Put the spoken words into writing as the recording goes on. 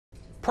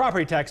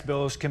Property tax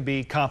bills can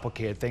be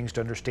complicated things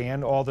to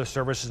understand, all the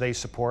services they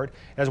support,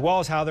 as well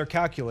as how they're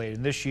calculated.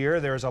 And this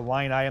year, there's a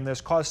line item that's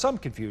caused some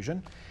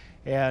confusion.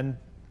 And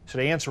so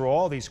to answer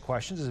all these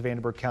questions is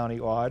Vanderburgh County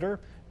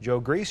Auditor Joe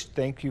Gries.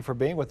 Thank you for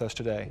being with us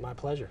today. My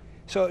pleasure.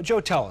 So Joe,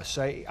 tell us,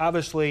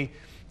 obviously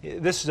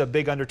this is a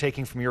big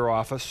undertaking from your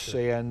office.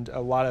 Sure. And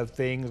a lot of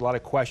things, a lot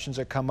of questions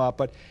that come up,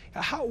 but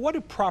what do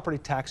property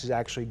taxes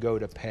actually go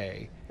to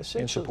pay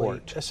in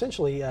support?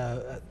 Essentially,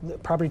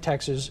 property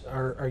taxes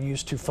are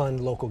used to fund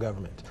local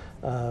government.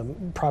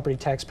 Property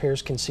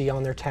taxpayers can see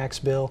on their tax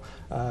bill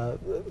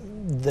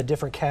the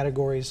different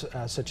categories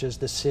such as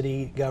the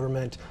city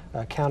government,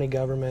 county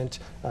government,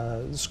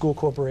 school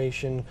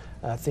corporation,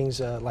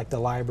 things like the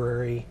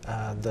library,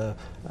 the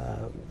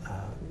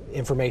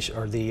information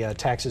or the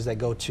taxes that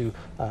go to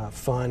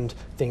fund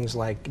things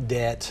like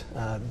debt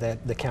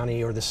that the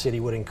county or the city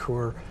would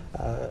incur.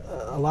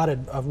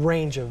 A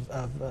range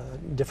of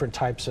different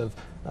types of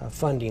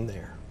funding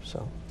there.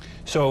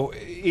 So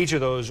each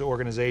of those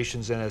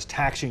organizations then as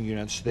taxing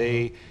units,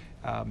 they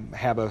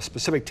have a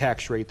specific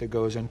tax rate that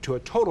goes into a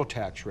total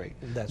tax rate.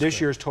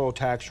 This year's total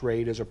tax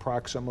rate is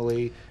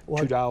approximately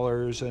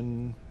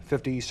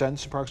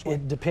 $2.50 approximately?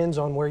 It depends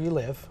on where you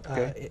live.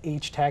 Okay.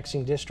 Each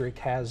taxing district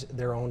has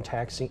their own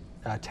tax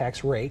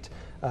rate,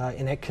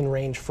 and it can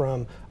range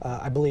from,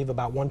 I believe,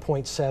 about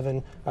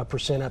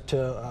 1.7% up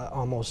to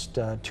almost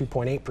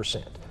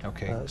 2.8%.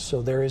 Okay.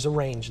 So there is a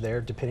range there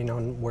depending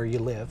on where you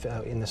live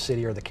in the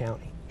city or the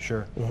county.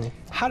 Sure. Mm-hmm.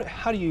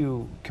 How do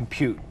you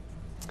compute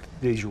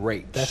these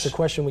rates? That's a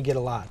question we get a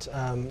lot.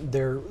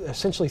 There are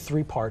essentially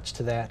three parts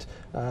to that.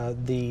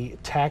 The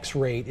tax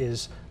rate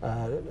is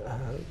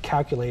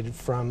calculated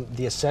from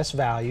the assessed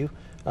value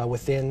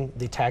within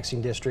the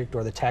taxing district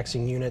or the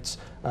taxing unit's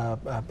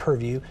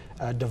purview,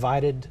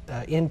 divided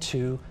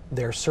into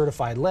their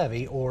certified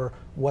levy or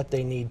what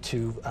they need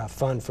to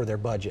fund for their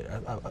budget,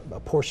 a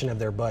portion of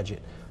their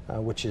budget,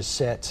 which is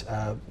set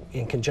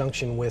in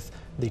conjunction with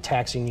the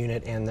taxing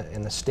unit and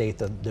the state,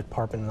 the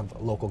Department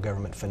of Local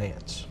Government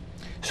Finance.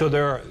 So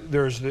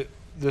there's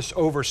this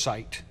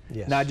oversight,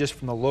 yes, not just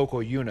from the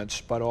local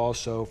units, but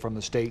also from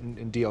the state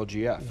and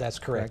DLGF. That's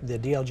correct. The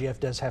DLGF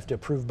does have to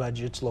approve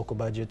budgets, local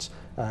budgets,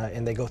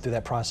 and they go through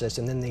that process.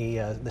 And then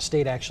the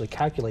state actually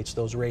calculates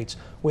those rates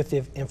with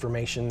the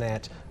information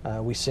that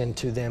we send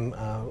to them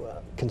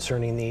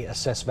concerning the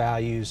assessed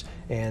values,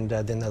 and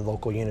then the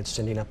local units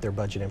sending up their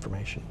budget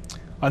information.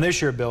 On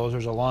this year's bills,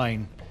 there's a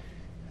line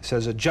that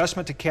says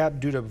adjustment to cap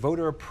due to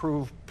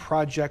voter-approved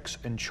projects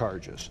and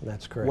charges.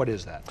 That's correct. What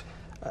is that?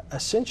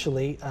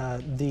 Essentially,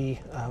 the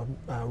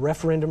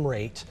referendum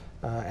rate,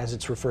 as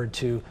it's referred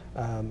to,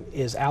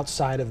 is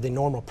outside of the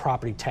normal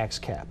property tax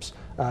caps.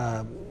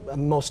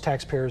 Most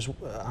taxpayers,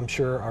 I'm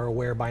sure, are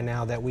aware by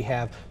now that we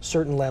have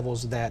certain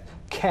levels that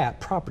cap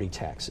property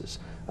taxes.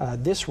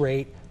 This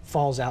rate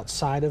falls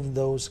outside of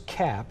those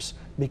caps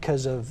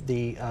because of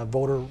the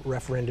voter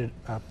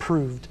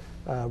approved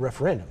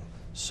referendum.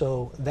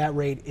 So that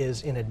rate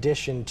is in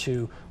addition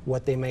to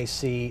what they may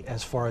see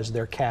as far as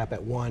their cap at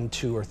 1%,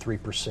 2%, or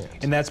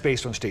 3%. And that's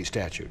based on state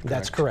statute, correct?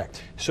 That's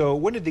correct. So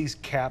when did these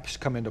caps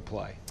come into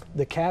play?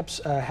 The caps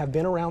have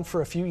been around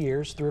for a few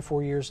years, 3 or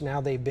 4 years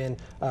now. They've been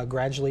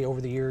gradually over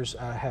the years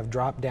have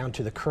dropped down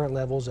to the current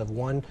levels of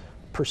 1%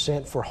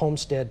 for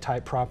homestead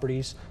type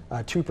properties,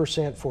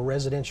 2% for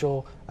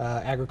residential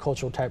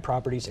agricultural type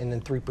properties, and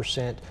then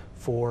 3%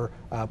 for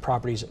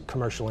properties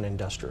commercial and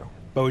industrial.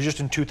 But it was just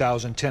in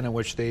 2010 in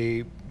which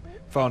they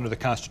fell under the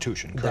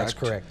Constitution, correct? That's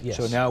correct, yes.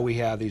 So now we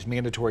have these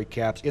mandatory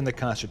caps in the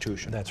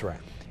Constitution. That's right.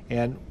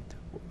 And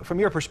from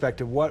your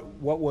perspective, what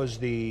was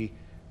the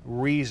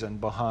reason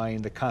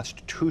behind the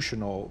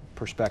constitutional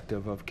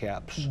perspective of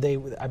caps?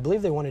 I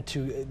believe they wanted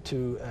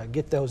to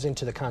get those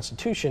into the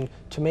Constitution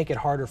to make it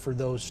harder for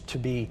those to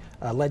be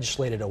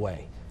legislated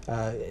away.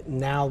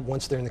 Now,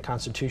 once they're in the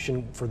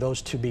Constitution, for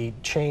those to be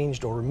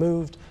changed or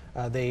removed,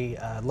 the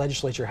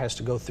legislature has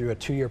to go through a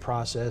 2-year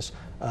process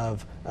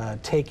of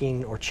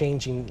taking or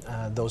changing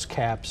those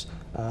caps,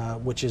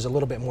 which is a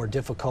little bit more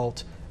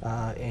difficult,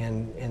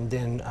 and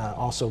then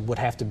also would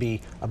have to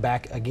be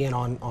back again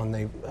on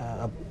the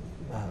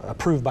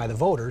approved by the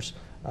voters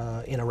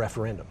in a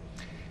referendum.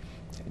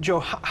 Joe,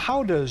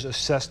 how does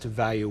assessed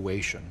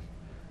valuation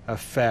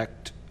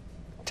affect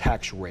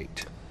tax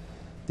rate?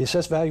 The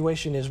assessed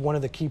valuation is one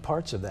of the key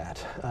parts of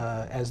that.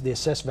 As the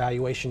assessed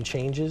valuation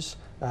changes,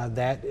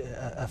 that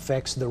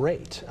affects the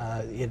rate.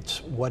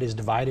 It's what is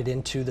divided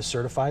into the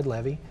certified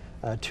levy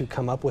to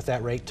come up with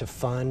that rate to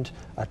fund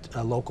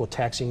a local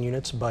taxing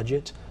unit's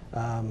budget.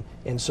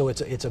 And so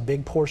it's a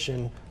big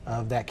portion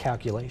of that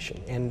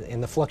calculation.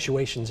 And the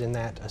fluctuations in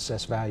that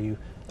assessed value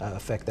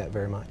affect that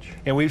very much.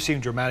 And we've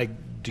seen dramatic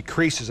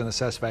decreases in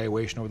assessed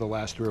valuation over the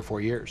last 3 or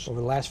 4 years. Over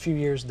the last few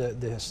years,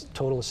 the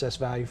total assessed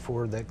value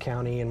for the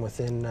county and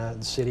within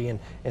the city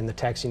and the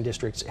taxing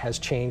districts has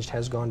changed,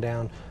 has gone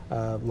down,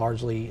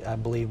 largely, I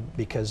believe,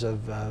 because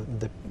of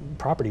the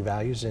property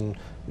values in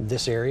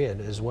this area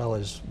as well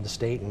as the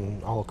state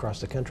and all across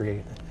the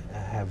country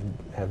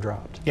have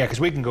dropped. Yeah, because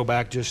we can go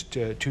back just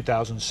to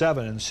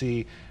 2007 and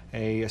see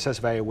a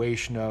assessed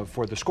valuation of,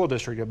 for the school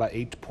district, about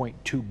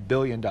 $8.2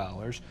 billion.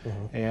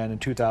 And in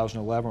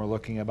 2011, we're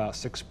looking at about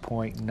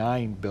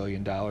 $6.9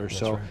 billion.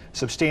 So right.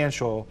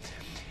 Substantial.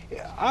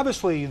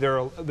 Obviously, there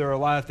are a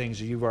lot of things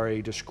that you've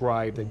already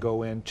described that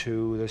go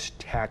into this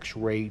tax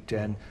rate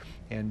and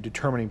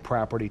determining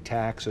property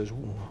taxes.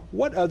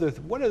 What other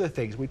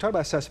things? We talked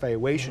about assessed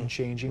valuation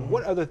changing.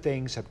 What other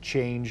things have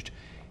changed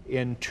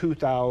in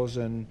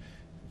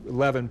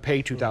 2011,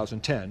 pay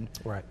 2010,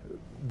 right,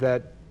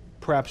 that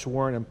perhaps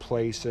weren't in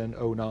place in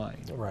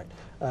 09? Right.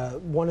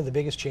 One of the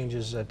biggest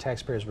changes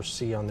taxpayers will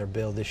see on their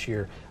bill this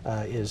year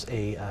is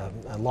a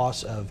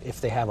loss of, if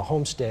they have a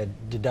homestead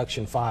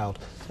deduction filed,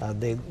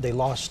 they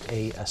lost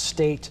a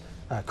state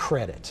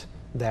credit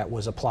that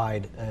was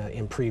applied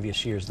in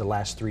previous years, the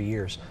last 3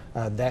 years.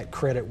 That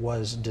credit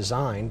was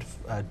designed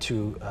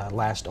to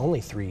last only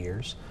 3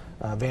 years.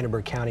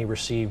 Vanderburgh County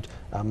received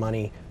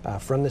money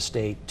from the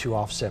state to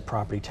offset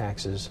property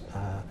taxes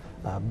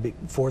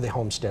for the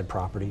homestead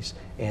properties,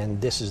 and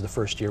this is the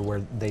first year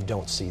where they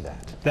don't see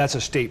that. That's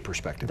a state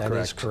perspective, correct?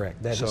 That is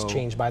correct. That is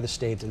changed by the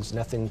state. There's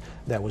nothing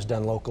that was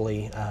done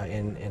locally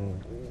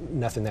and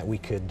nothing that we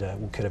could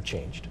have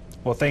changed.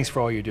 Well, thanks for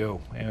all you do,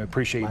 and I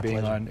appreciate you being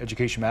pleasure. on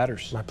Education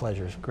Matters. My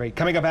pleasure. Great.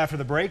 Coming up after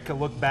the break, a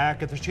look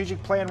back at the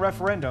strategic plan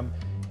referendum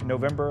in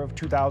November of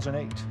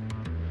 2008.